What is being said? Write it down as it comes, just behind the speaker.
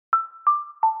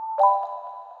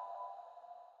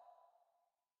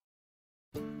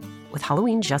With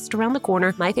Halloween just around the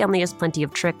corner, my family has plenty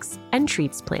of tricks and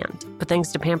treats planned. But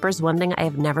thanks to Pampers, one thing I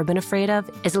have never been afraid of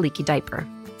is a leaky diaper.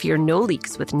 Fear no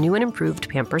leaks with new and improved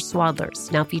Pampers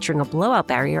Swaddlers, now featuring a blowout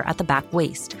barrier at the back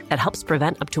waist that helps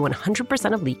prevent up to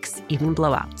 100% of leaks, even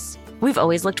blowouts. We've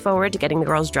always looked forward to getting the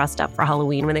girls dressed up for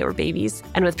Halloween when they were babies.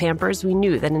 And with Pampers, we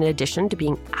knew that in addition to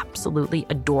being absolutely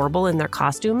adorable in their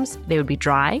costumes, they would be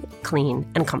dry, clean,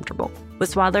 and comfortable.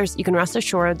 With Swaddlers, you can rest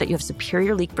assured that you have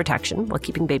superior leak protection while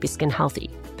keeping baby skin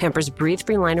healthy. Pampers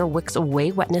Breathe-Free Liner wicks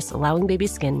away wetness, allowing baby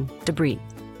skin to breathe,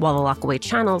 while the lock-away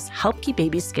channels help keep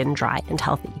baby skin dry and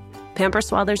healthy. Pampers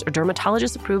Swaddlers are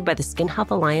dermatologist approved by the Skin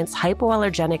Health Alliance,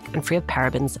 hypoallergenic, and free of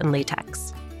parabens and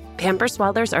latex. Pampers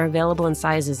Swaddlers are available in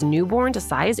sizes newborn to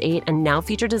size 8 and now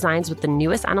feature designs with the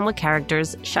newest animal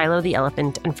characters, Shiloh the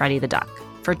elephant and Freddie the duck.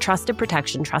 For trusted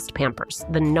protection, trust Pampers,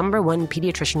 the #1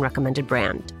 pediatrician-recommended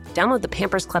brand. Download the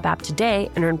Pampers Club app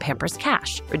today and earn Pampers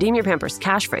Cash. Redeem your Pampers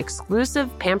Cash for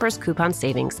exclusive Pampers coupon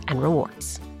savings and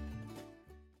rewards.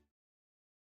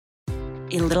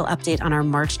 A little update on our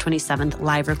March 27th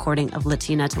live recording of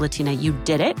Latina to Latina. You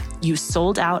did it. You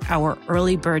sold out our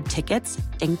early bird tickets.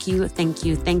 Thank you, thank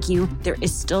you, thank you. There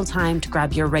is still time to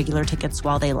grab your regular tickets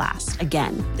while they last.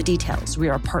 Again, the details. We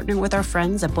are partnering with our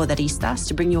friends at Poderistas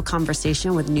to bring you a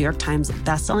conversation with New York Times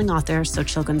bestselling author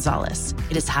Xochitl Gonzalez.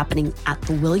 It is happening at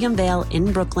the William Vale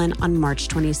in Brooklyn on March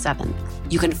 27th.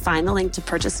 You can find the link to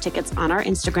purchase tickets on our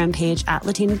Instagram page at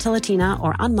Latina to Latina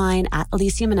or online at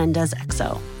Alicia Menendez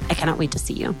XO. I cannot wait to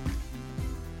see you.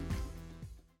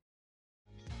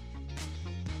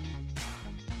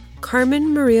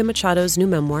 Carmen Maria Machado's new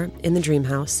memoir, In the Dream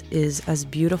House, is as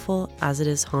beautiful as it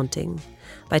is haunting.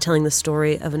 By telling the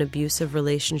story of an abusive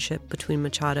relationship between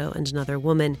Machado and another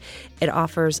woman, it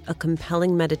offers a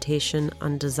compelling meditation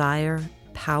on desire,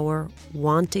 power,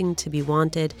 wanting to be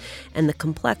wanted, and the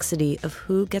complexity of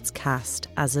who gets cast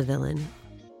as a villain.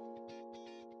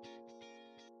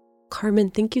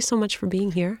 Carmen, thank you so much for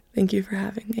being here. Thank you for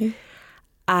having me.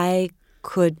 I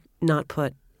could not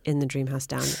put In the Dream House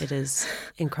down. It is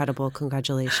incredible.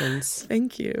 Congratulations.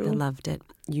 Thank you. I loved it.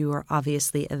 You are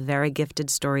obviously a very gifted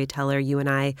storyteller. You and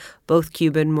I, both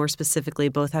Cuban, more specifically,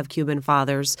 both have Cuban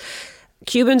fathers.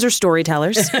 Cubans are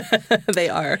storytellers. They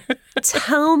are.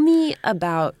 Tell me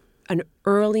about an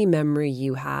early memory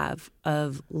you have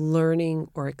of learning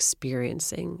or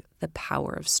experiencing the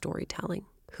power of storytelling.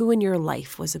 Who in your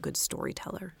life was a good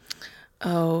storyteller?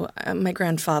 Oh, my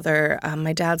grandfather,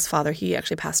 my dad's father, he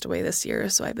actually passed away this year,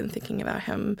 so I've been thinking about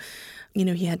him. You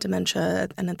know, he had dementia,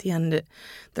 and at the end,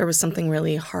 there was something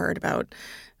really hard about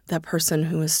that person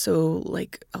who was so,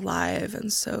 like, alive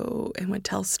and would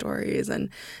tell stories, and,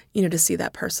 you know, to see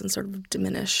that person sort of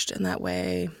diminished in that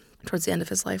way towards the end of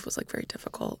his life was, like, very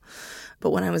difficult.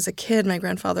 But when I was a kid, my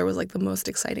grandfather was, like, the most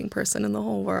exciting person in the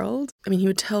whole world. I mean, he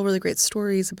would tell really great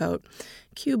stories about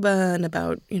Cuba and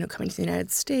about, you know, coming to the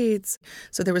United States.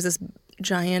 So there was this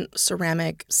giant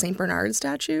ceramic St. Bernard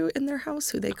statue in their house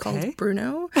who they called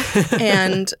Bruno.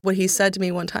 And what he said to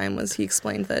me one time was he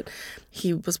explained that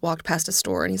he walked past a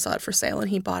store and he saw it for sale and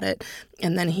he bought it.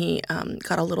 And then he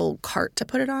got a little cart to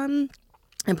put it on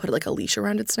and put like a leash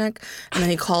around its neck. And then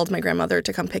he called my grandmother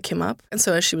to come pick him up. And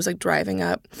so as she was like driving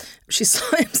up, she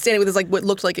saw him standing with this like what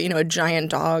looked like, you know, a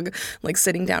giant dog like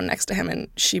sitting down next to him. And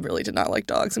she really did not like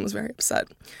dogs and was very upset.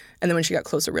 And then when she got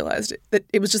closer, realized that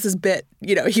it was just this bit,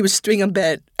 you know, he was just doing a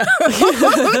bit.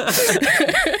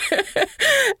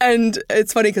 And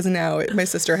it's funny because now my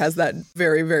sister has that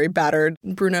very, very battered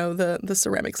Bruno, the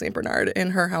ceramic St. Bernard, in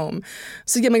her home.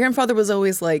 So yeah, my grandfather was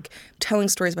always like telling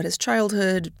stories about his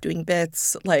childhood, doing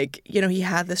bits. Like, you know, he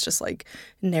had this just like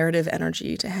narrative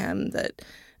energy to him that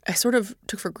I sort of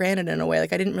took for granted in a way.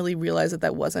 Like I didn't really realize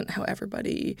that wasn't how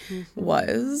everybody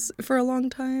was for a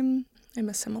long time. I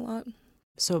miss him a lot.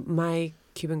 So my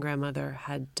Cuban grandmother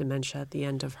had dementia at the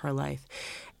end of her life.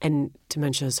 And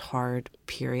dementia is hard,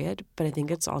 period. But I think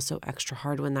it's also extra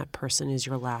hard when that person is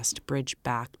your last bridge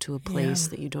back to a place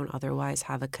that you don't otherwise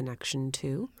have a connection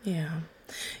to. Yeah.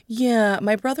 Yeah.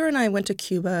 My brother and I went to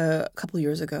Cuba a couple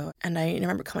years ago. And I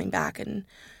remember coming back and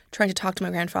trying to talk to my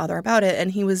grandfather about it.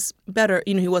 And he was better.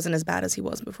 You know, he wasn't as bad as he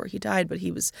was before he died, but he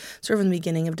was sort of in the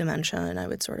beginning of dementia. And I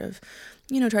would sort of,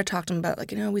 you know, try to talk to him about,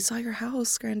 like, you know, we saw your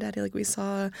house, Granddaddy. Like, we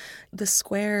saw the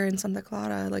square in Santa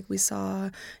Clara. Like, we saw,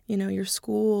 you know, your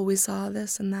school. We saw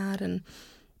this and that.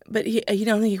 But he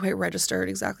don't think he quite registered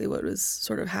exactly what was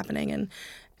sort of happening. And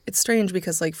it's strange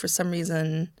because, like, for some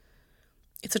reason,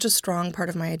 it's such a strong part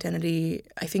of my identity.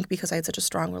 I think because I had such a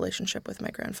strong relationship with my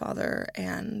grandfather,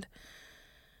 and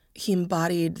he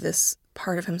embodied this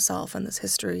part of himself and this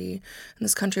history and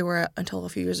this country where until a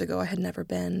few years ago I had never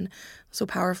been, so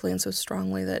powerfully and so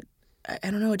strongly that,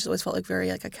 I don't know, it just always felt like very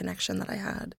like a connection that I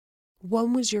had.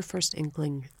 When was your first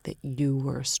inkling that you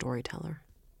were a storyteller?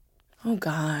 Oh,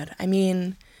 God. I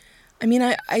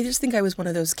just think I was one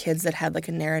of those kids that had like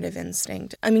a narrative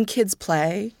instinct. I mean, kids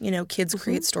play, kids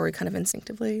create story kind of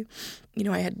instinctively.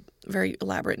 I had very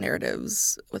elaborate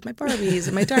narratives with my Barbies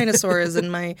and my dinosaurs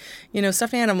and my,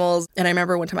 stuffed animals. And I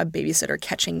remember one time a babysitter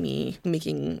catching me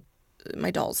making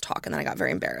my dolls talk, and then I got very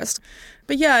embarrassed.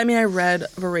 But yeah, I read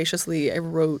voraciously. I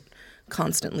wrote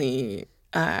constantly.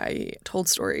 I told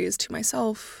stories to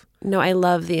myself. No, I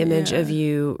love the image of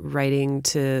you writing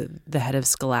to the head of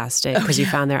Scholastic because you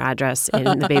found their address in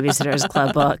the Babysitter's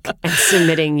Club book and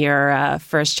submitting your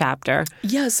first chapter.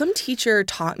 Yeah, some teacher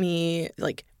taught me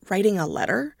like writing a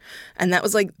letter, and that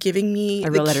was like giving me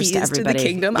the keys to the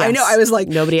kingdom. Yes. I know. I was like,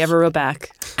 nobody ever wrote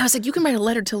back. I was like, you can write a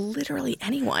letter to literally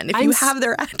anyone if you have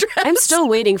their address. I'm still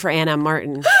waiting for Anna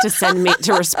Martin to send me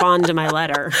to respond to my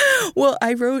letter. Well,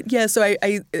 I wrote, so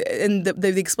they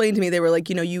explained to me, they were like,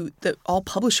 all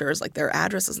publishers, like their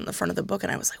addresses in the front of the book,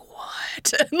 and I was like,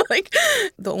 what? And like,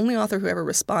 the only author who ever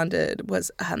responded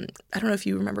was, I don't know if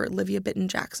you remember Olivia Bitton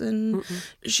Jackson. Mm-mm.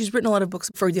 She's written a lot of books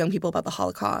for young people about the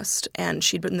Holocaust, and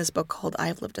she'd written this book called I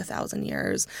Have Lived 1,000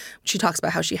 Years. She talks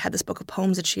about how she had this book of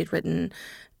poems that she had written,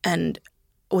 and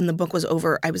when the book was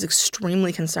over, I was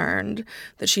extremely concerned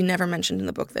that she never mentioned in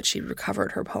the book that she'd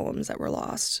recovered her poems that were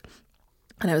lost.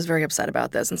 And I was very upset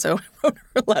about this. And so I wrote her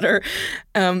a letter,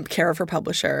 care of her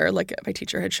publisher, like my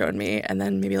teacher had shown me. And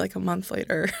then maybe like a month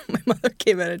later, my mother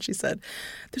came in and she said,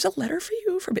 there's a letter for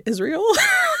you from Israel,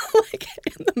 like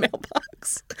in the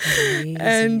mailbox. Amazing.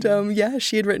 And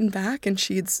she had written back, and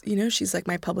she's like,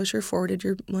 my publisher forwarded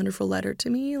your wonderful letter to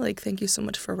me. Like, thank you so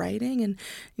much for writing. And,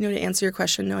 to answer your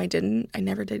question, no, I didn't. I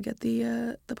never did get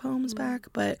the poems back.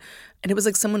 And it was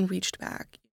like someone reached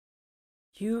back.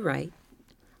 You write.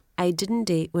 I didn't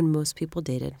date when most people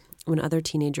dated. When other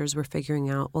teenagers were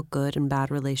figuring out what good and bad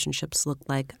relationships looked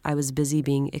like, I was busy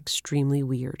being extremely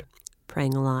weird,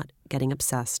 praying a lot, getting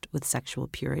obsessed with sexual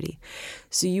purity.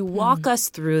 So you walk us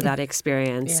through that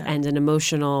experience and an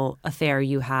emotional affair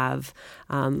you have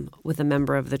with a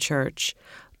member of the church.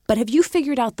 But have you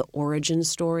figured out the origin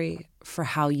story for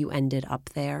how you ended up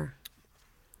there?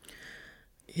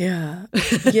 Yeah.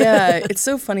 Yeah. It's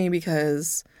so funny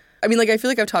because I feel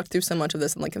like I've talked through so much of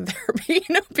this in therapy,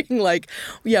 being like,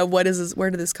 what is this? Where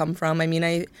did this come from? I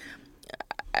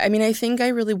think I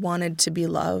really wanted to be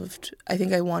loved. I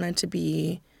think I wanted to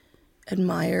be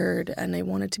admired, and I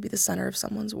wanted to be the center of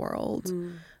someone's world.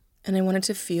 Mm. And I wanted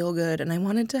to feel good, and I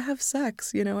wanted to have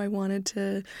sex. I wanted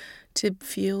to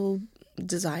feel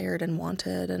desired and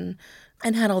wanted, and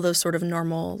had all those sort of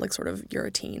normal, sort of you're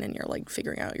a teen and you're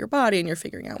figuring out your body and you're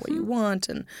figuring out what you want.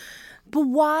 But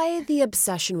why the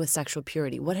obsession with sexual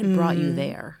purity? What had brought you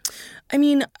there? I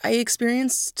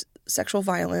experienced sexual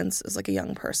violence as a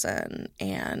young person,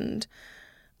 and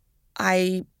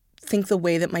I think the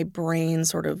way that my brain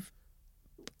sort of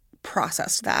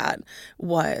processed that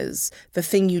was the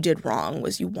thing you did wrong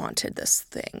was you wanted this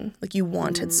thing. You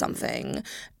wanted something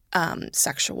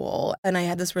sexual. And I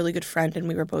had this really good friend, and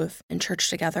we were both in church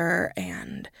together,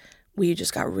 and we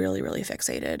just got really, really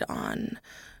fixated on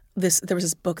this. There was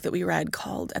this book that we read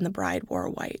called And the Bride Wore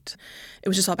White. It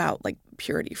was just all about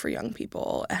purity for young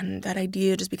people, and that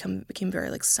idea just became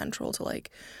very central to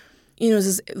it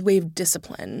was this way of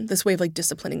discipline, this way of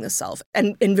disciplining the self,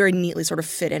 and very neatly sort of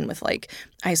fit in with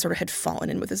I sort of had fallen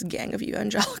in with this gang of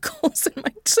evangelicals in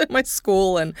my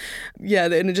school, and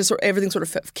it just everything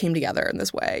sort of came together in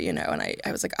this way, and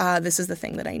I was like, this is the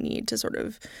thing that I need to sort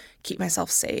of keep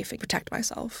myself safe and protect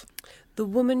myself. The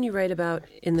woman you write about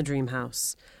in The Dream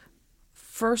House,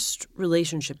 first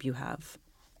relationship you have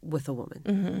with a woman,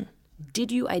 mm-hmm.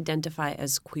 Did you identify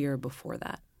as queer before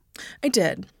that? I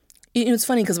did. It's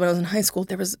funny because when I was in high school,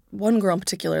 there was one girl in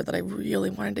particular that I really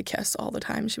wanted to kiss all the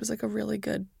time. She was a really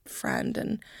good friend,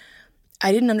 and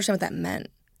I didn't understand what that meant.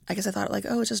 I guess I thought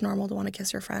it's just normal to want to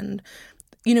kiss your friend,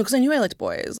 because I knew I liked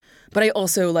boys. But I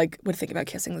also would think about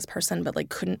kissing this person, but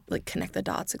couldn't connect the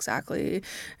dots exactly.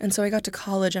 And so I got to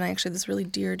college, and I actually had this really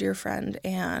dear, dear friend,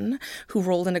 Anne, who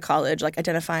rolled into college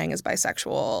identifying as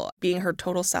bisexual, being her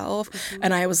total self. Mm-hmm.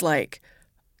 And I was like,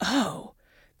 oh,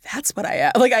 that's what I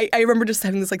am. I remember just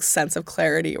having this sense of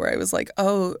clarity where I was like,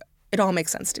 oh, it all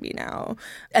makes sense to me now.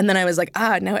 And then I was like,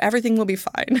 now everything will be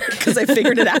fine because I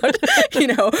figured it out,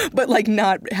 but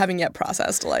not having yet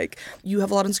processed, you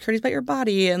have a lot of insecurities about your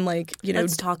body and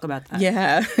Let's talk about that.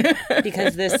 Yeah.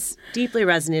 Because this deeply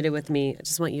resonated with me. I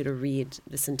just want you to read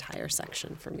this entire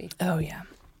section for me. Oh, yeah.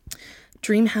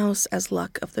 Dream house as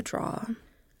luck of the draw.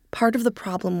 Part of the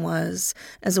problem was,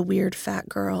 as a weird fat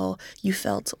girl, you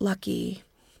felt lucky.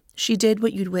 She did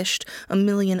what you'd wished a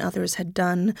million others had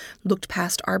done, looked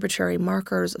past arbitrary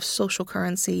markers of social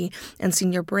currency and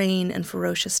seen your brain and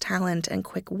ferocious talent and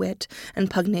quick wit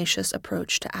and pugnacious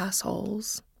approach to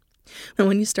assholes. And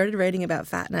when you started writing about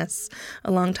fatness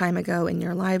a long time ago in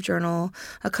your live journal,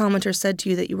 a commenter said to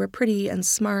you that you were pretty and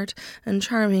smart and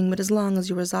charming, but as long as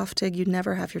you were Zoftig, you'd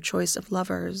never have your choice of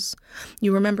lovers.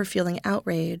 You remember feeling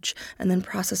outrage and then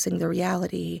processing the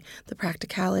reality, the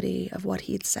practicality of what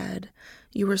he'd said.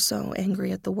 You were so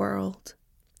angry at the world.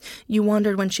 You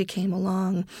wondered when she came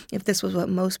along if this was what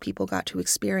most people got to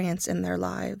experience in their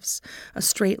lives, a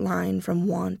straight line from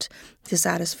want to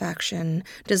satisfaction,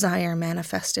 desire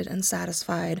manifested and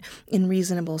satisfied in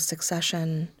reasonable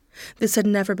succession. This had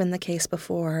never been the case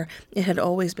before. It had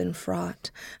always been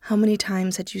fraught. How many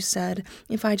times had you said,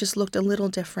 if I just looked a little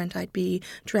different, I'd be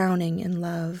drowning in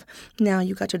love. Now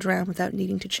you got to drown without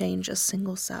needing to change a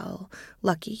single cell.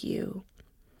 Lucky you.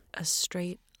 A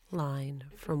straight line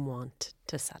from want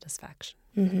to satisfaction.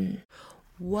 Mm-hmm.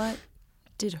 What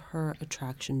did her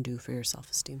attraction do for your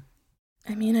self-esteem?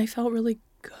 I mean, I felt really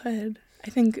good. I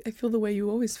feel the way you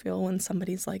always feel when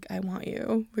somebody's like, I want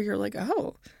you, where you're like,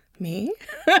 oh, me?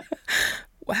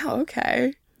 Wow,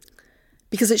 okay.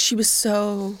 Because she was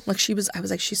so, I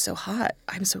was like, she's so hot.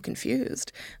 I'm so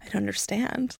confused. I don't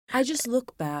understand. I just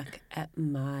look back at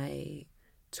my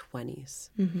 20s.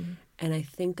 Mm-hmm. And I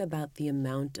think about the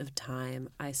amount of time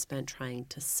I spent trying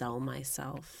to sell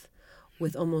myself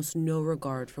with almost no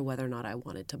regard for whether or not I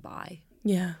wanted to buy.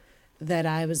 Yeah. That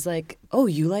I was like, oh,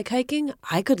 you like hiking?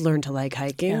 I could learn to like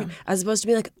hiking. Yeah. As opposed to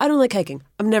be like, I don't like hiking.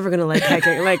 I'm never going to like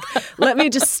hiking. Like, let me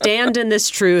just stand in this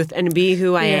truth and be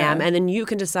who I am. And then you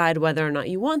can decide whether or not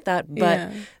you want that.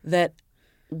 But that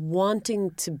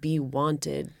wanting to be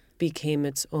wanted became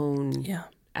its own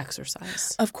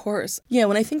exercise. Of course. Yeah,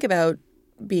 when I think about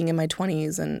being in my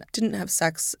 20s and didn't have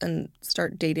sex and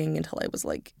start dating until I was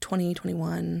like 20,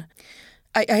 21,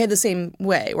 I had the same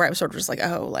way where I was sort of just like,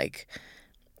 oh, like,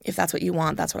 if that's what you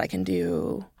want, that's what I can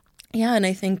do. Yeah, and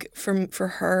I think for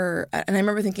her, and I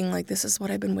remember thinking like, this is what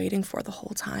I've been waiting for the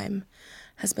whole time,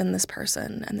 has been this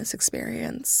person and this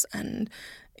experience and,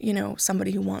 you know, somebody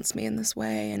who wants me in this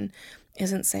way and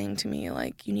isn't saying to me,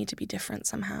 like, you need to be different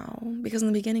somehow. Because in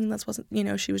the beginning, that wasn't, you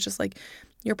know, she was just like,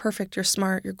 you're perfect, you're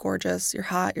smart, you're gorgeous, you're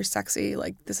hot, you're sexy.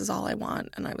 Like, this is all I want.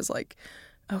 And I was like,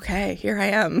 okay, here I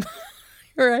am.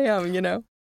 Here I am, you know.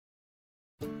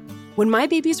 When my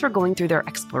babies were going through their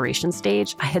exploration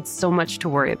stage, I had so much to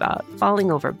worry about.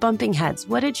 Falling over, bumping heads.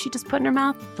 What did she just put in her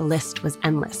mouth? The list was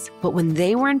endless. But when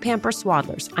they were in Pampers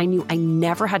Swaddlers, I knew I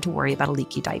never had to worry about a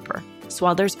leaky diaper.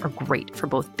 Swaddlers are great for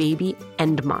both baby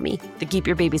and mommy. They keep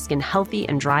your baby's skin healthy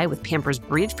and dry with Pampers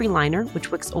Breathe-Free Liner,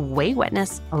 which wicks away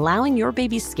wetness, allowing your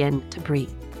baby's skin to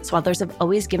breathe. Swaddlers have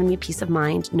always given me peace of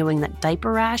mind knowing that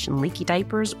diaper rash and leaky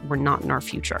diapers were not in our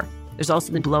future. There's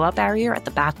also the blowout barrier at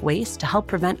the back waist to help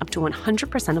prevent up to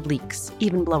 100% of leaks,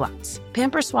 even blowouts.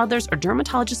 Pampers Swaddlers are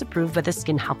dermatologist approved by the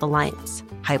Skin Health Alliance,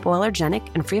 hypoallergenic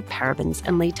and free of parabens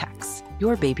and latex.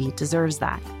 Your baby deserves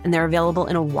that. And they're available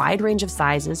in a wide range of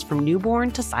sizes from newborn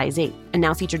to size 8, and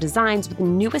now feature designs with the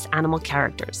newest animal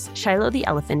characters, Shiloh the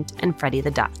elephant and Freddie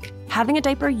the duck. Having a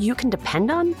diaper you can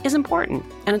depend on is important,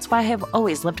 and it's why I have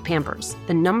always loved Pampers,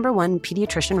 the #1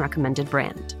 pediatrician recommended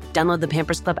brand. Download the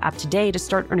Pampers Club app today to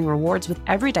start earning rewards with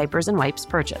every diapers and wipes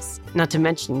purchase. Not to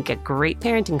mention, get great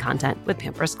parenting content with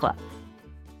Pampers Club.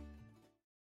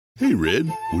 Hey, Red,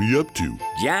 what are you up to?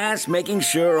 Just making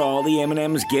sure all the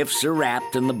M&M's gifts are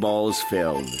wrapped and the ball's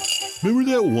filled.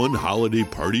 Remember that one holiday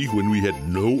party when we had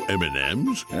no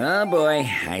M&Ms? Oh, boy,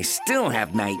 I still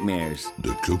have nightmares.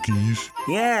 The cookies?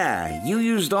 Yeah, you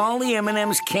used all the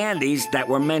M&M's candies that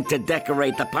were meant to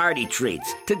decorate the party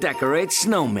treats, to decorate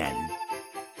snowmen.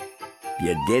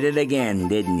 You did it again,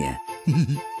 didn't you?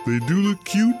 They do look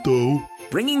cute, though.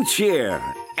 Bringing cheer.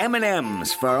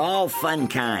 M&M's for all fun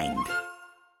kind.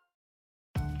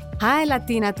 Hi,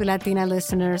 Latina to Latina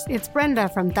listeners. It's Brenda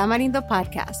from Tamarindo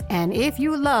Podcast. And if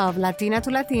you love Latina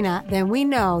to Latina, then we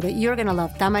know that you're going to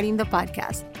love Tamarindo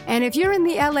Podcast. And if you're in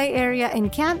the LA area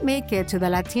and can't make it to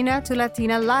the Latina to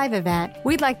Latina live event,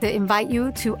 we'd like to invite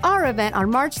you to our event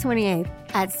on March 28th.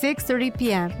 At 6:30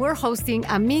 p.m., we're hosting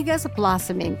Amigas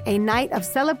Blossoming, a night of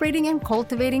celebrating and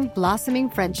cultivating blossoming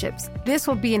friendships. This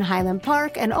will be in Highland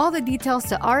Park, and all the details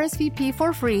to RSVP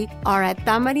for free are at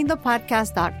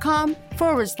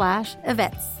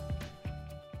tamarindopodcast.com/events.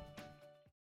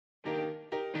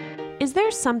 Is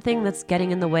there something that's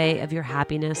getting in the way of your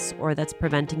happiness or that's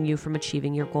preventing you from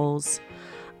achieving your goals?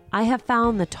 I have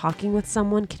found that talking with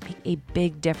someone can make a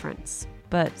big difference.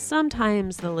 but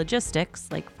sometimes the logistics,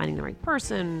 like finding the right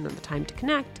person or the time to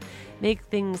connect, make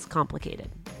things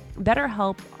complicated.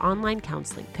 BetterHelp Online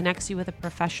Counseling connects you with a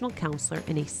professional counselor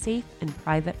in a safe and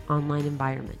private online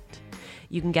environment.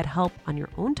 You can get help on your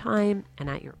own time and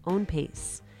at your own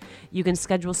pace. You can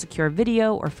schedule secure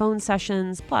video or phone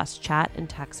sessions, plus chat and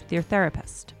text with your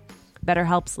therapist.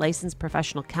 BetterHelp's licensed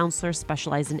professional counselors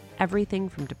specialize in everything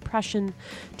from depression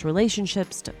to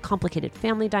relationships to complicated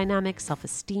family dynamics,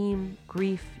 self-esteem,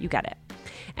 grief, you get it.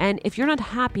 And if you're not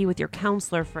happy with your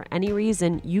counselor for any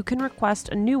reason, you can request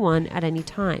a new one at any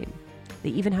time. They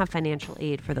even have financial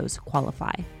aid for those who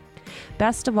qualify.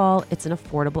 Best of all, it's an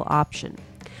affordable option.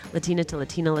 Latina to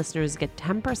Latina listeners get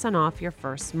 10% off your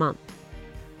first month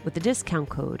with the discount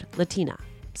code LATINA.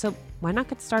 So why not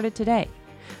get started today?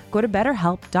 Go to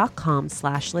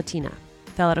betterhelp.com/Latina.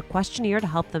 Fill out a questionnaire to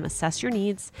help them assess your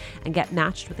needs and get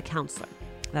matched with a counselor.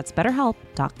 That's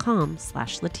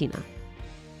betterhelp.com/Latina.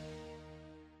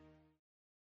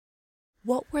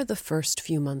 What were the first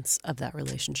few months of that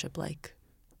relationship like?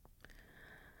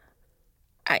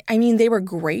 I mean, they were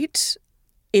great.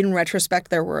 In retrospect,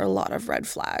 there were a lot of red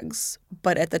flags.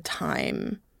 But at the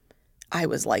time, I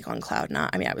was like on cloud nine.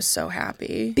 I mean, I was so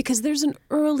happy. Because there's an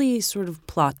early sort of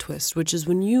plot twist, which is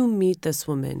when you meet this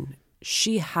woman,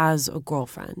 she has a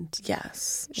girlfriend.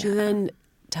 Yes. She then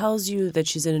tells you that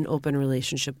she's in an open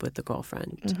relationship with the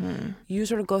girlfriend. Mm-hmm. You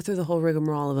sort of go through the whole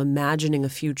rigmarole of imagining a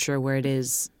future where it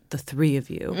is the three of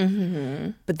you.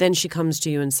 Mm-hmm. But then she comes to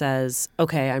you and says,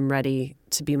 okay, I'm ready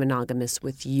to be monogamous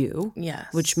with you. Yes.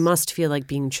 Which must feel like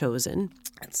being chosen.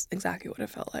 That's exactly what it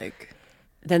felt like.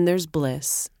 Then there's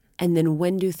bliss. And then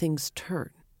when do things turn?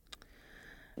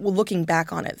 Well, looking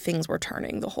back on it, things were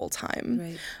turning the whole time.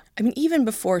 Right. I mean, even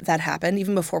before that happened,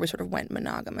 even before we sort of went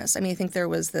monogamous, I mean, I think there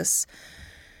was this,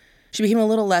 she became a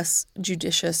little less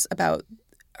judicious about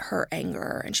her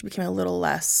anger, and she became a little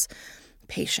less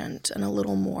patient and a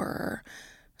little more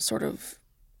sort of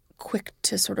quick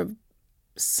to sort of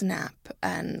snap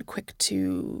and quick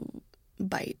to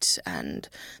bite. And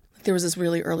there was this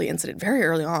really early incident, very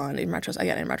early on in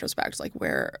retrospect, like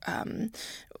where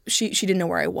she didn't know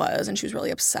where I was and she was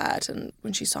really upset. And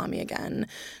when she saw me again,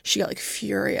 she got like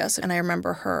furious. And I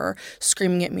remember her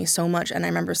screaming at me so much. And I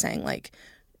remember saying like,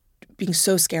 being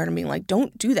so scared and being like,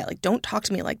 don't do that. Like, don't talk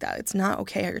to me like that. It's not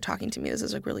okay how you're talking to me. This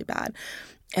is like really bad.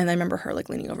 And I remember her like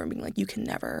leaning over and being like, you can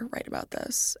never write about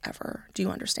this ever. Do you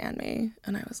understand me?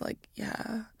 And I was like,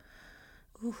 yeah.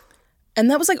 Ooh. And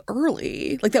that was like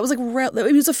early. Like that was like,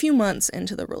 it was a few months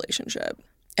into the relationship.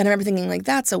 And I remember thinking like,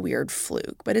 that's a weird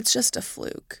fluke, but it's just a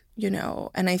fluke, you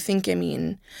know? And I think, I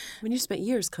mean. When you spent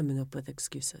years coming up with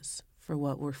excuses for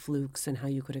what were flukes and how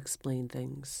you could explain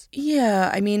things.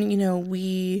 Yeah. I mean, you know,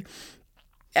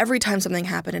 every time something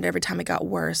happened and every time it got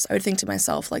worse, I would think to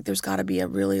myself, like, there's got to be a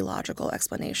really logical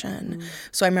explanation. Mm.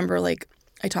 So I remember, like,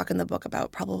 I talk in the book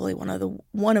about probably one of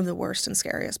the worst and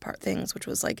scariest things, which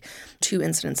was like 2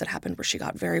 incidents that happened where she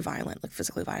got very violent, like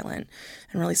physically violent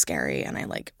and really scary. And I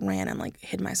like ran and like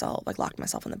hid myself, like locked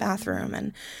myself in the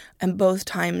bathroom. And both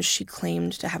times she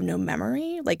claimed to have no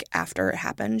memory. Like after it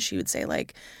happened, she would say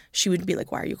like, she would be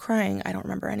like, why are you crying? I don't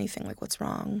remember anything. Like, what's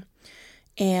wrong?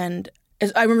 And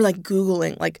I remember like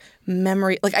Googling like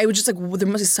memory, like I would just like, well, there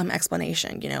must be some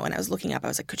explanation, you know? And I was looking up, I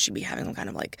was like, could she be having some kind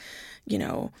of like, you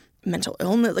know, mental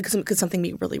illness? Like, could something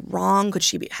be really wrong? Could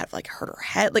she have like hurt her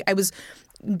head? Like I was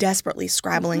desperately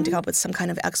scrabbling to come up with some kind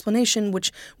of explanation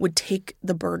which would take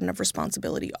the burden of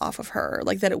responsibility off of her,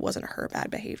 like that it wasn't her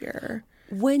bad behavior.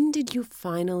 When did you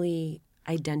finally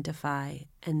identify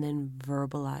and then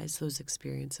verbalize those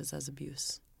experiences as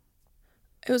abuse?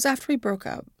 It was after we broke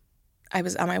up. I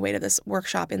was on my way to this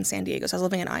workshop in San Diego. So I was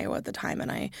living in Iowa at the time,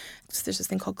 and there's this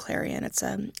thing called Clarion. It's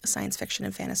a science fiction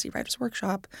and fantasy writers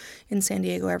workshop in San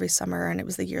Diego every summer, and it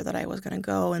was the year that I was going to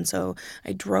go. And so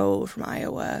I drove from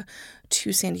Iowa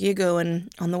to San Diego, and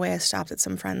on the way I stopped at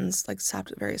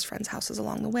various friends' houses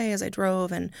along the way as I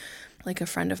drove, and like a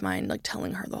friend of mine, like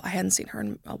telling her, I hadn't seen her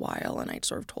in a while, and I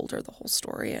sort of told her the whole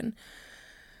story, and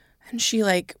she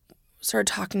like started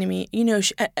talking to me, you know,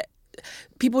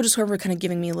 people just were kind of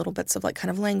giving me little bits of like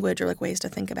kind of language or like ways to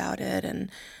think about it.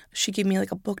 And she gave me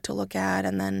like a book to look at.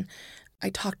 And then I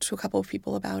talked to a couple of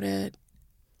people about it.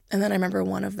 And then I remember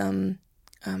one of them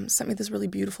sent me this really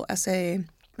beautiful essay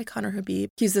by Connor Habib.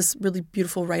 He's this really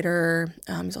beautiful writer.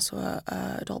 He's also a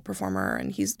adult performer.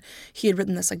 And he had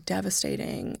written this like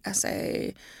devastating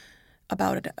essay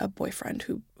about a boyfriend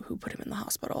who put him in the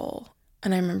hospital.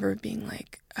 And I remember being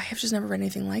like, I have just never read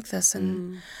anything like this.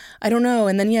 And I don't know.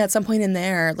 And then, at some point in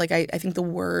there, like, I think the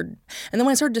word, and then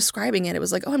when I started describing it, it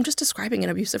was like, oh, I'm just describing an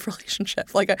abusive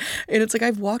relationship. Like, and it's like,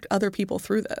 I've walked other people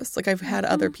through this. Like, I've had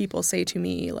other people say to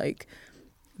me, like,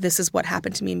 this is what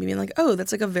happened to me. And being like, oh,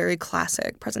 that's like a very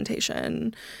classic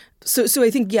presentation. So I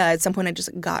think, at some point I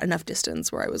just got enough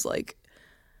distance where I was like,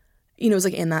 it was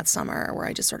like in that summer where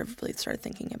I just sort of really started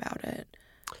thinking about it.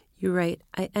 You write,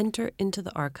 I enter into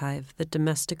the archive that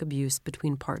domestic abuse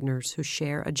between partners who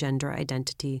share a gender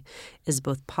identity is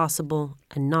both possible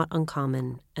and not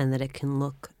uncommon, and that it can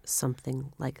look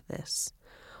something like this.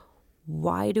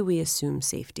 Why do we assume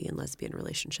safety in lesbian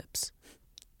relationships?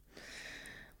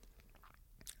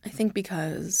 I think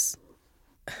because,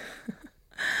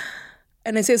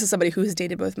 and I say this as somebody who has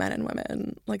dated both men and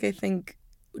women, like, I think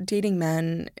dating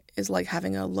men is like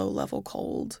having a low-level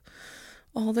cold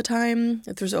all the time.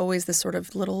 There's always this sort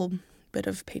of little bit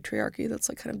of patriarchy that's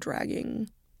like kind of dragging.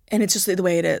 And it's just the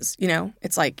way it is,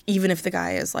 It's like, even if the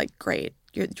guy is like great,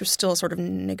 you're still sort of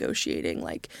negotiating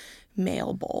like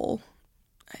male bull.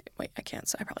 I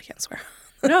probably can't swear.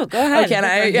 No, go ahead. Oh, can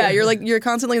I? Yeah, you're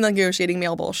constantly negotiating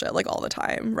male bullshit like all the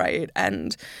time, right?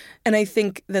 And I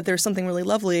think that there's something really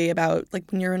lovely about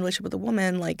like when you're in a relationship with a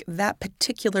woman, like that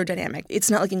particular dynamic. It's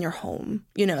not like in your home,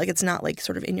 like it's not like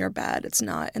sort of in your bed. It's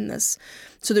not in this.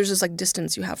 So there's this like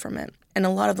distance you have from it. And a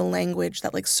lot of the language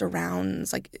that like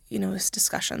surrounds like,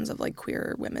 discussions of like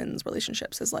queer women's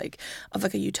relationships is like of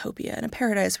like a utopia and a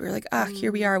paradise where you're like,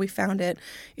 here we are, we found it.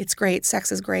 It's great.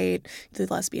 Sex is great. The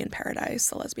lesbian paradise,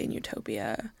 the lesbian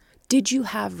utopia. Did you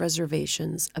have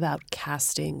reservations about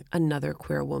casting another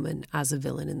queer woman as a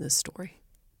villain in this story?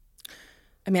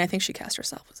 I mean, I think she cast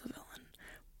herself as a villain.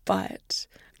 But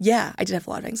yeah, I did have a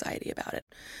lot of anxiety about it.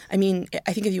 I mean,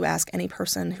 I think if you ask any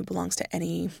person who belongs to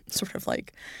any sort of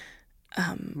like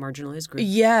marginalized group.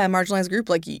 Yeah, marginalized group.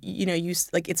 Like, you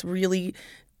like it's really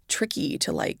tricky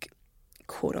to like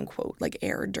quote unquote like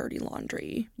air dirty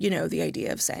laundry. The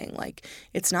idea of saying like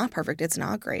it's not perfect, it's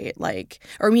not great, like,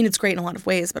 or I mean it's great in a lot of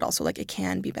ways, but also like it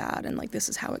can be bad, and like this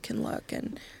is how it can look.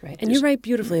 And right. And you write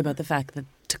beautifully about the fact that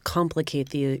to complicate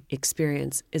the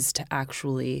experience is to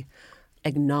actually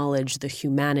acknowledge the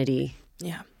humanity.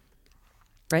 Yeah.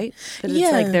 Right? That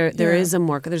it's like there is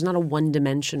there's not a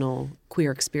one-dimensional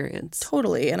queer experience.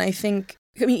 Totally. And I think,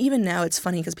 I mean, even now it's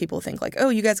funny because people think like, oh,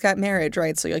 you guys got married,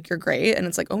 right? So like you're great. And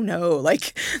it's like, oh no,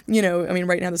 like, I mean,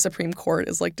 right now the Supreme Court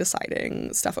is like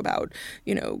deciding stuff about,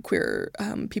 queer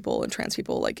people and trans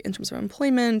people, like in terms of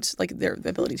employment, like their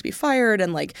ability to be fired.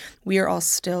 And like we are all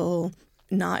still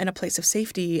not in a place of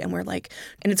safety, and we're like,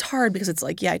 and it's hard because it's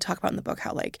like, I talk about in the book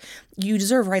how like you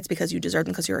deserve rights because you deserve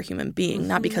them because you're a human being,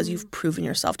 not because you've proven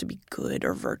yourself to be good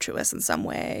or virtuous in some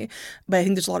way. But I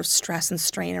think there's a lot of stress and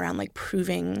strain around like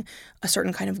proving a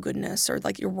certain kind of goodness, or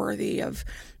like you're worthy of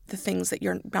the things that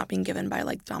you're not being given by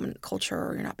like dominant culture,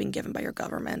 or you're not being given by your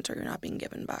government, or you're not being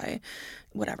given by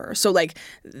whatever. So like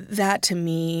that to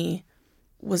me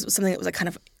was something that was like kind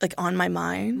of like on my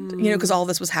mind, because all of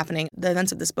this was happening. The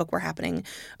events of this book were happening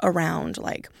around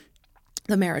like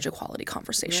the marriage equality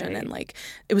conversation. Right. And like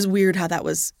it was weird how that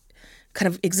was kind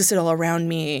of existed all around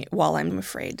me while I'm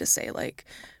afraid to say like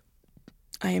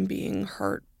I am being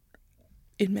hurt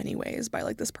in many ways by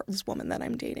like this woman that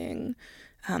I'm dating.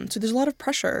 So there's a lot of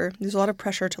pressure. There's a lot of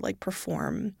pressure to like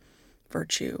perform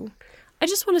virtue. I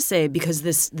just want to say, because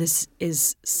this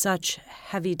is such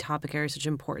heavy topic area, such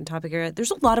important topic area,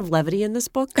 there's a lot of levity in this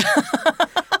book.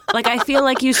 Like, I feel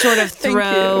like you sort of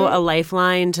throw a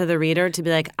lifeline to the reader to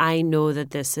be like, I know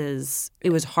that it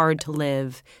was hard to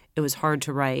live, it was hard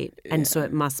to write, and so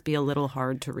it must be a little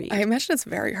hard to read. I imagine it's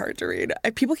very hard to read.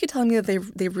 People keep telling me that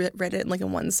they read it in like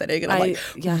in one sitting, and I'm like,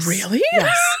 yes. Really?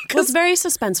 Yes. Well, it's very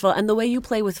suspenseful, and the way you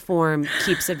play with form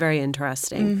keeps it very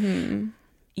interesting. Mm-hmm.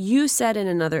 You said in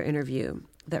another interview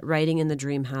that writing in the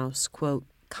dream house, quote,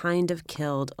 kind of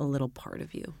killed a little part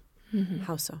of you. Mm-hmm.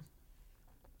 How so?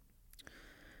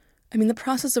 I mean, the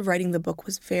process of writing the book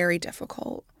was very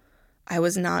difficult. I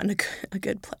was not in a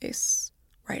good place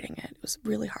writing it. It was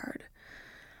really hard.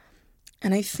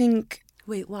 And I think...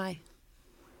 Wait, why?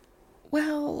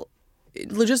 Well,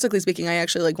 logistically speaking, I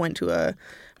actually like went to a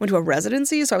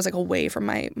residency, so I was like away from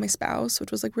my spouse,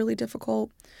 which was like really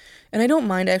difficult. And I don't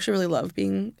mind. I actually really love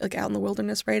being like out in the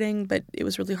wilderness writing, but it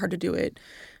was really hard to do it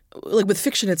like with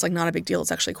fiction, it's like not a big deal.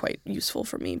 It's actually quite useful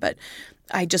for me. But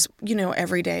I just,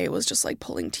 every day it was just like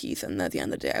pulling teeth. And at the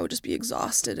end of the day, I would just be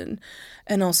exhausted.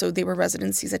 And also they were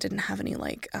residencies that didn't have any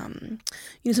like,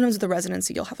 sometimes with the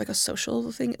residency, you'll have like a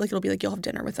social thing. Like it'll be like you'll have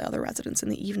dinner with the other residents in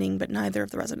the evening, but neither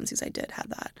of the residencies I did had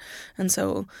that. And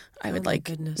so I would make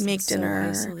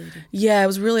dinner. So isolated. Yeah, I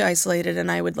was really isolated. And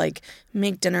I would like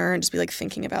make dinner and just be like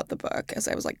thinking about the book as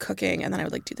I was like cooking. And then I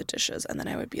would like do the dishes. And then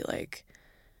I would be like,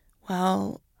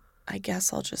 well, I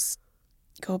guess I'll just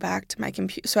go back to my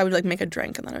computer. So I would like make a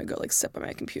drink and then I would go like sit by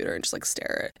my computer and just like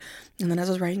stare at it. And then as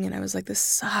I was writing it, I was like, this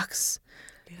sucks.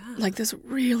 Yeah. Like this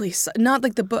really not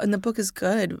like the book, and the book is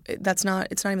good. It's not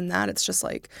even that. It's just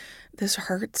like this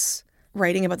hurts.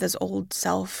 Writing about this old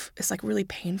self is like really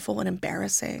painful and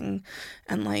embarrassing.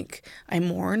 And like I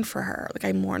mourn for her. Like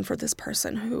I mourn for this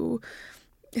person who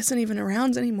isn't even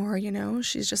around anymore,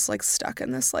 She's just like stuck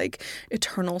in this like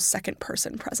eternal second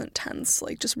person present tense,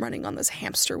 like just running on this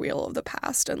hamster wheel of the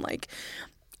past and like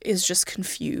is just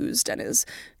confused and is,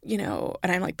 and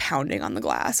I'm like pounding on the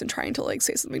glass and trying to like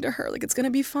say something to her. Like, it's going to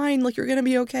be fine. Like, you're going to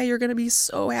be okay. You're going to be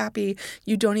so happy.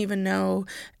 You don't even know.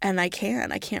 And I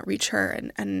can't reach her.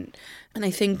 And I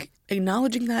think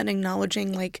acknowledging that and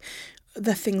acknowledging like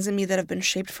the things in me that have been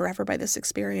shaped forever by this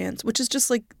experience, which is just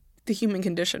like the human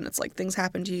condition. It's like things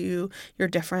happen to you, you're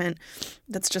different.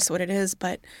 That's just what it is.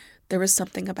 But there was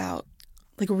something about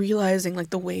like realizing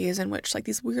like the ways in which like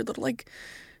these weird little like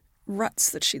ruts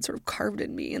that she'd sort of carved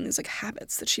in me and these like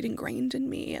habits that she'd ingrained in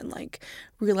me, and like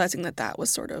realizing that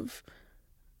was sort of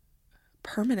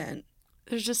permanent.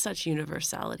 There's just such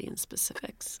universality in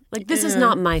specifics. Like, this is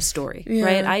not my story,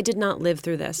 right? I did not live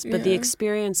through this. But the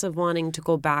experience of wanting to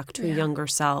go back to a younger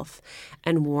self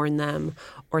and warn them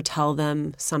or tell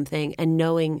them something and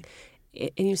knowing,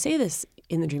 and you say this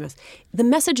in the Dream House, the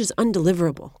message is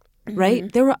undeliverable, right?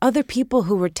 There were other people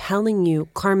who were telling you,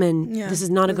 Carmen, this is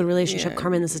not a good relationship.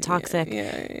 Carmen, this is toxic.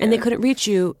 And they couldn't reach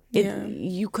you.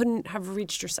 You couldn't have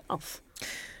reached yourself.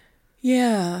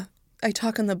 Yeah. I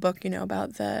talk in the book,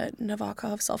 about the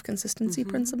Nabokov self-consistency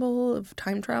principle of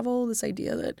time travel, this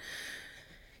idea that,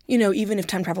 even if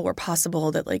time travel were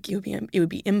possible, that like it would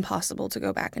be impossible to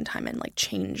go back in time and like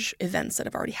change events that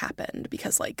have already happened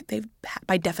because like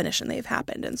by definition they've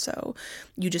happened. And so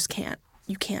you just can't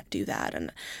do that.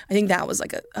 And I think that was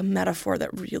like a metaphor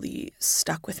that really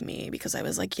stuck with me because I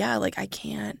was like, yeah, like I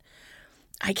can't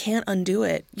undo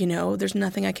it. There's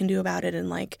nothing I can do about it.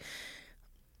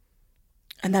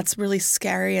 And that's really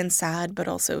scary and sad, but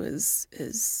also is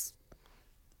it's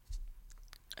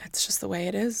just the way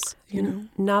it is,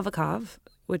 Nabokov,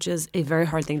 which is a very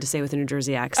hard thing to say with a New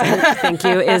Jersey accent, thank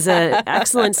you, is an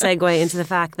excellent segue into the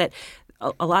fact that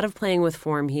a lot of playing with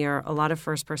form here, a lot of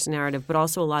first-person narrative, but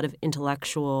also a lot of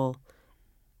intellectual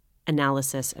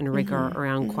analysis and rigor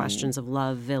around questions of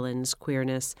love, villains,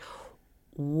 queerness.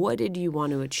 What did you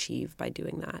want to achieve by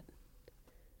doing that?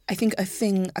 I think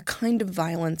a kind of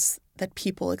violence that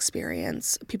people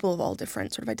experience, people of all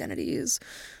different sort of identities,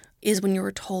 is when you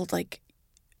were told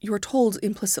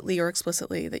implicitly or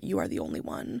explicitly that you are the only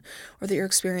one, or that your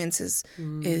experience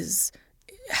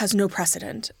has no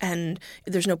precedent and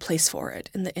there's no place for it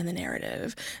in the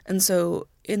narrative. And so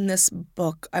in this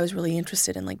book, I was really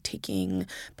interested in like taking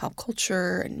pop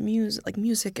culture and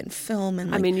music and film.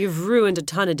 And I mean, you've ruined a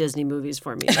ton of Disney movies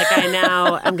for me. Like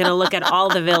I'm going to look at all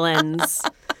the villains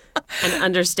and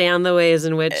understand the ways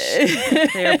in which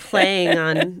they're playing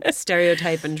on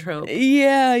stereotype and trope.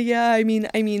 Yeah. I mean,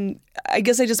 I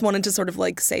guess I just wanted to sort of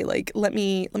like say like, let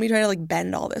me try to like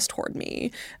bend all this toward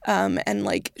me, and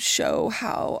like show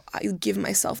how I give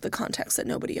myself the context that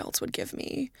nobody else would give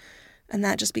me, and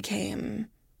that just became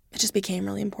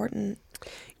really important.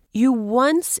 You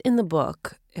once in the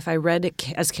book, if I read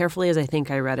it as carefully as I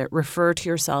think I read it, refer to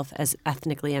yourself as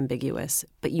ethnically ambiguous,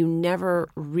 but you never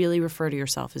really refer to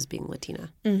yourself as being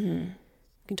Latina. Can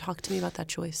you talk to me about that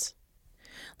choice?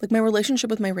 Like, my relationship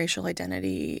with my racial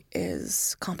identity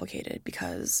is complicated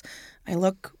because I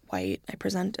look white, I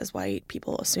present as white,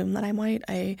 people assume that I'm white.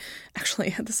 I actually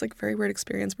had this like very weird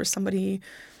experience where somebody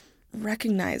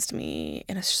recognized me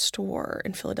in a store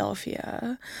in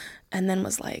Philadelphia and then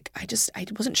was like, I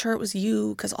wasn't sure it was you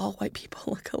because all white people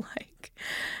look alike.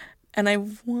 And I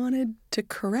wanted to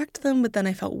correct them, but then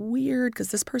I felt weird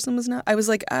because this person was not. I was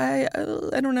like, I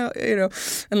don't know,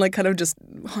 and like kind of just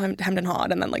hemmed and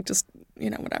hawed and then like just,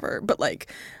 whatever. But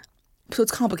like, so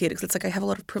it's complicated because it's like I have a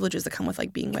lot of privileges that come with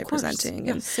like being white presenting.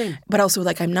 Yeah, same. But also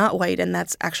like I'm not white, and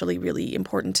that's actually really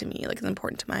important to me. Like, it's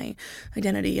important to my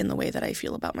identity and the way that I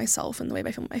feel about myself and the way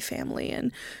I feel about my family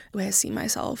and the way I see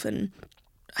myself. And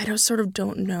I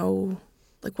don't know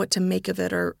like what to make of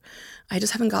it, or I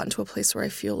just haven't gotten to a place where I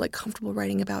feel like comfortable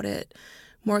writing about it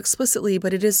more explicitly,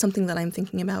 but it is something that I'm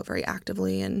thinking about very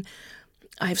actively, and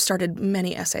I've started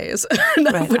many essays,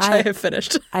 which I have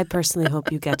finished. I personally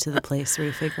hope you get to the place where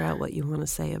you figure out what you want to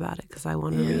say about it, because I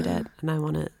want to read it and I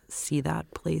want to see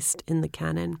that placed in the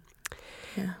canon.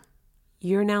 Yeah.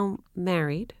 You're now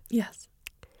married. Yes.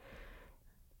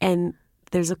 And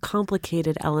there's a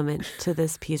complicated element to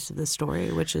this piece of the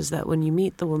story, which is that when you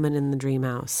meet the woman in the dream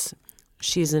house,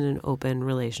 she's in an open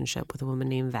relationship with a woman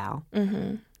named Val.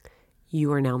 Mm-hmm.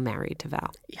 You are now married to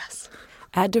Val. Yes.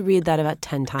 I had to read that about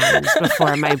 10 times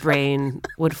before my brain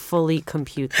would fully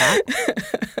compute that.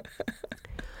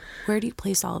 Where do you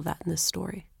place all of that in this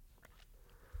story?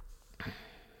 I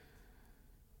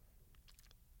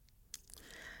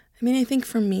mean, I think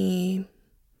for me,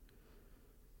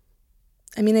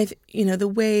 the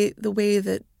way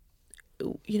that,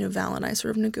 Val and I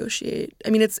sort of negotiate. I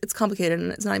mean, it's complicated,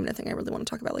 and it's not even a thing I really want to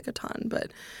talk about like a ton, but,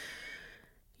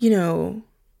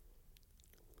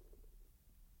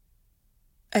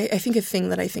 I think a thing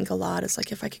that I think a lot is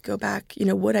like, if I could go back,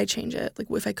 would I change it? Like,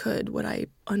 if I could, would I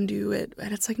undo it?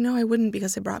 And it's like, no, I wouldn't,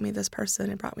 because it brought me this person.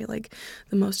 It brought me like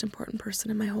the most important person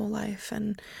in my whole life.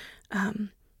 And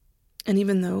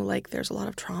even though like there's a lot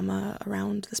of trauma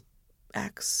around this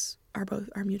ex, our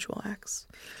mutual ex,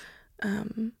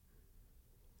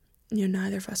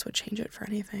 neither of us would change it for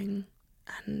anything.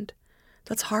 And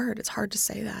that's hard. It's hard to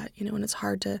say that, and it's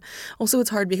hard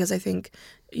because I think,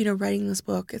 writing this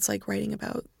book, it's like writing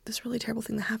about this really terrible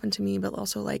thing that happened to me, but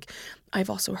also like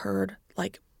I've also heard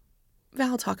like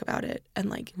Val talk about it, and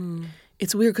like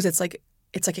it's weird because it's like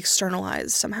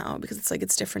externalized somehow, because it's like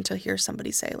it's different to hear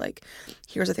somebody say like,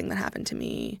 here's a thing that happened to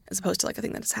me, as opposed to like a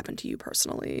thing that's happened to you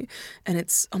personally, and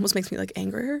it's almost makes me like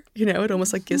angrier, it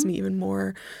almost like gives me even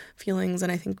more feelings,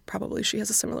 and I think probably she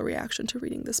has a similar reaction to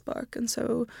reading this book. And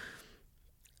so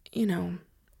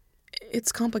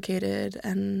it's complicated,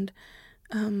 and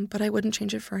but I wouldn't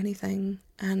change it for anything.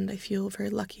 And I feel very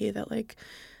lucky that like,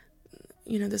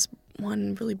 this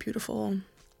one really beautiful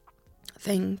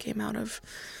thing came out of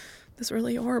this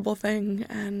really horrible thing,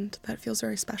 and that feels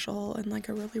very special and like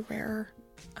a really rare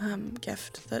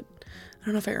gift that I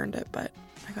don't know if I earned it, but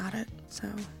I got it. So,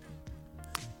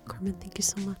 Carmen, thank you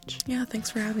so much. Yeah, thanks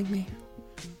for having me.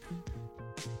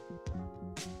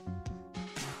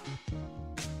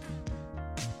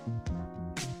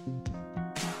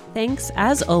 Thanks,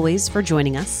 as always, for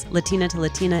joining us. Latina to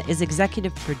Latina is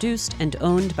executive produced and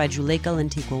owned by Juleka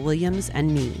Lentigua Williams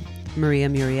and me. Maria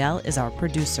Muriel is our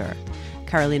producer.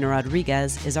 Carolina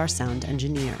Rodriguez is our sound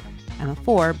engineer. Emma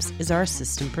Forbes is our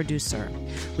assistant producer.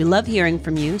 We love hearing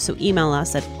from you, so email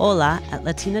us at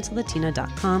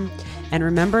hola@latinatolatina.com. And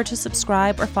remember to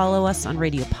subscribe or follow us on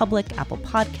Radio Public, Apple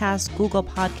Podcasts, Google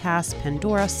Podcasts,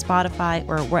 Pandora, Spotify,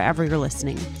 or wherever you're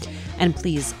listening. And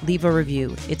please leave a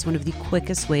review. It's one of the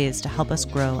quickest ways to help us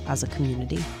grow as a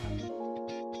community.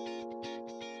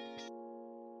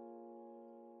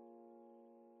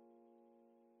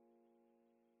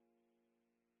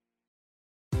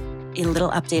 A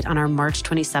little update on our March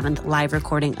 27th live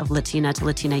recording of Latina to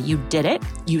Latina. You did it.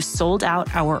 You sold out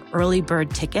our early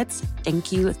bird tickets.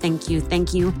 Thank you, thank you,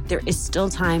 thank you. There is still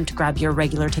time to grab your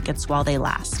regular tickets while they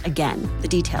last. Again, the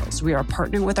details. We are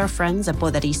partnering with our friends at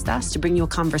Poderistas to bring you a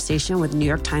conversation with New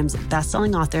York Times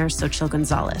bestselling author Xochitl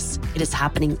Gonzalez. It is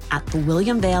happening at the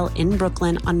William Vale in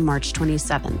Brooklyn on March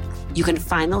 27th. You can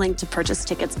find the link to purchase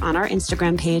tickets on our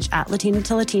Instagram page at Latina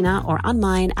to Latina or on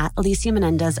mine at Alicia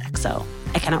Menendez XO.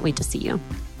 I cannot wait to see you.